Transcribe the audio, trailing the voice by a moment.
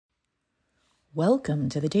Welcome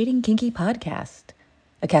to the Dating Kinky Podcast,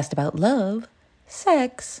 a cast about love,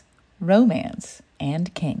 sex, romance,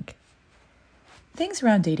 and kink. Things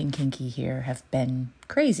around Dating Kinky here have been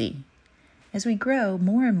crazy. As we grow,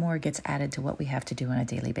 more and more gets added to what we have to do on a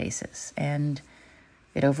daily basis, and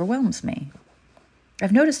it overwhelms me.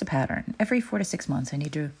 I've noticed a pattern. Every 4 to 6 months, I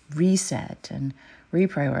need to reset and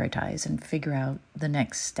reprioritize and figure out the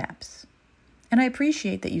next steps. And I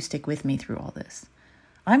appreciate that you stick with me through all this.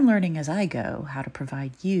 I'm learning as I go how to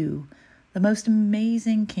provide you the most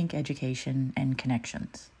amazing kink education and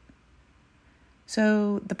connections.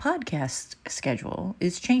 So the podcast schedule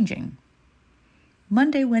is changing.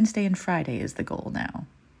 Monday, Wednesday, and Friday is the goal now.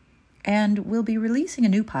 And we'll be releasing a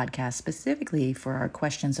new podcast specifically for our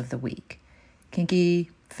questions of the week: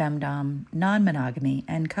 kinky, femdom, non-monogamy,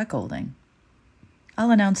 and cuckolding.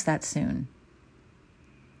 I'll announce that soon.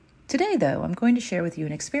 Today, though, I'm going to share with you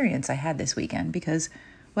an experience I had this weekend because,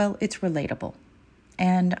 well, it's relatable.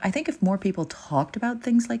 And I think if more people talked about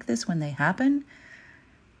things like this when they happen,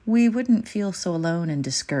 we wouldn't feel so alone and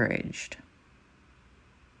discouraged.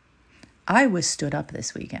 I was stood up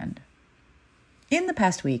this weekend. In the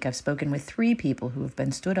past week, I've spoken with 3 people who have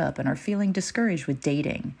been stood up and are feeling discouraged with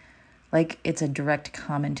dating, like it's a direct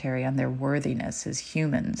commentary on their worthiness as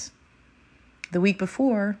humans. The week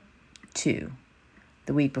before, 2.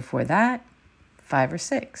 The week before that, 5 or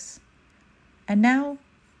 6. And now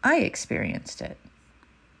I experienced it.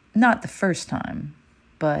 Not the first time,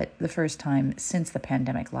 but the first time since the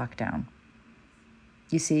pandemic lockdown.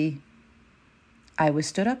 You see, I was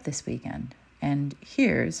stood up this weekend, and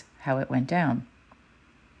here's how it went down.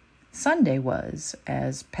 Sunday was,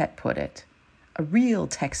 as Pet put it, a real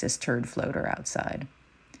Texas turd floater outside.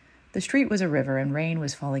 The street was a river and rain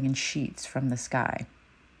was falling in sheets from the sky.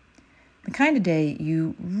 The kind of day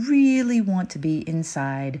you really want to be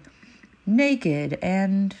inside, naked,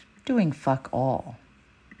 and doing fuck all.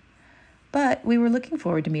 But we were looking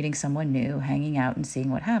forward to meeting someone new, hanging out, and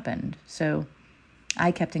seeing what happened, so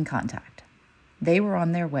I kept in contact. They were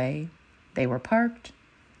on their way, they were parked,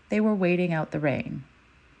 they were waiting out the rain.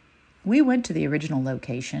 We went to the original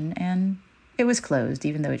location, and it was closed,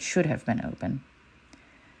 even though it should have been open.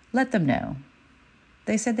 Let them know.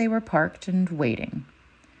 They said they were parked and waiting.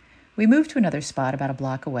 We moved to another spot about a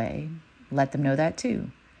block away, let them know that too.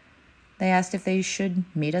 They asked if they should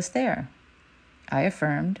meet us there. I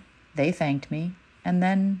affirmed, they thanked me, and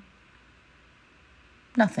then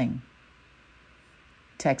nothing.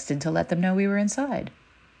 Texted to let them know we were inside.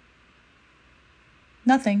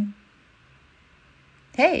 Nothing.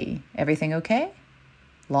 Hey, everything okay?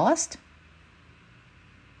 Lost?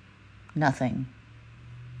 Nothing.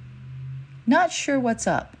 Not sure what's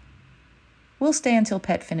up. We'll stay until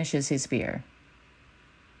Pet finishes his beer.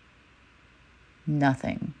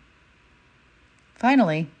 Nothing.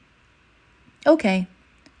 Finally, okay,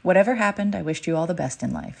 whatever happened, I wished you all the best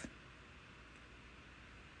in life.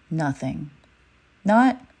 Nothing.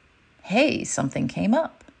 Not, hey, something came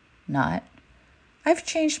up. Not, I've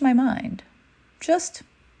changed my mind. Just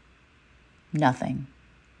nothing.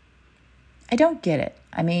 I don't get it.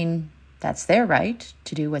 I mean, that's their right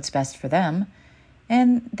to do what's best for them.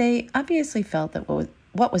 And they obviously felt that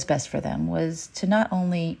what was best for them was to not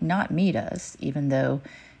only not meet us, even though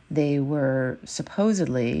they were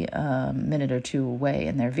supposedly a minute or 2 away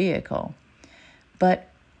in their vehicle, but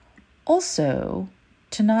also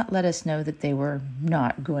to not let us know that they were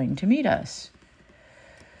not going to meet us.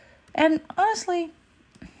 And honestly,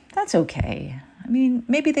 that's okay. I mean,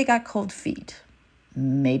 maybe they got cold feet.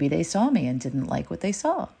 Maybe they saw me and didn't like what they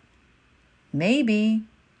saw. Maybe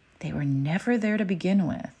they were never there to begin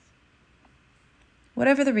with.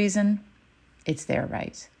 Whatever the reason, it's their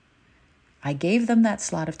right. I gave them that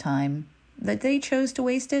slot of time. That they chose to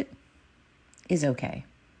waste it is okay.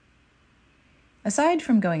 Aside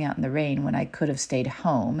from going out in the rain when I could have stayed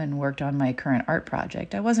home and worked on my current art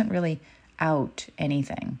project, I wasn't really out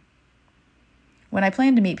anything. When I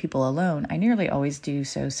plan to meet people alone, I nearly always do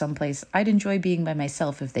so someplace I'd enjoy being by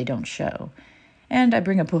myself if they don't show, and I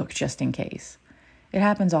bring a book just in case. It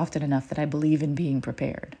happens often enough that I believe in being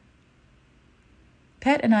prepared.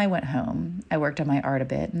 Pet and I went home. I worked on my art a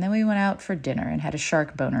bit, and then we went out for dinner and had a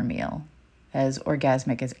shark boner meal, as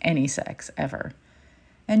orgasmic as any sex ever,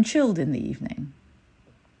 and chilled in the evening.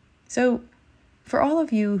 So, for all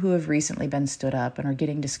of you who have recently been stood up and are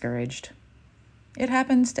getting discouraged, it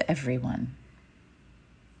happens to everyone.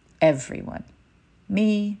 Everyone.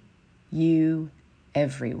 Me, you,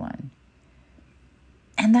 everyone.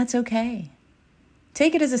 And that's okay.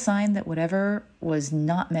 Take it as a sign that whatever was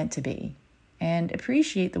not meant to be, and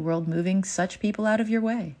appreciate the world moving such people out of your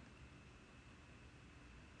way.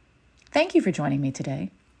 Thank you for joining me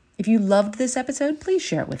today. If you loved this episode, please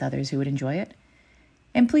share it with others who would enjoy it.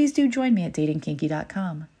 And please do join me at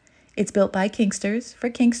datingkinky.com. It's built by Kinksters,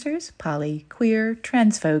 for Kinksters, poly, queer,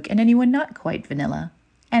 trans folk, and anyone not quite vanilla.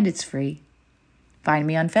 And it's free. Find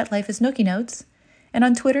me on FetLife as Nookie Notes, and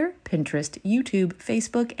on Twitter, Pinterest, YouTube,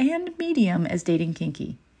 Facebook, and Medium as Dating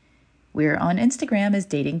Kinky. We're on Instagram as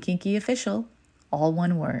Dating Kinky Official, all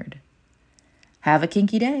one word. Have a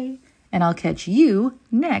kinky day, and I'll catch you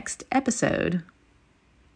next episode.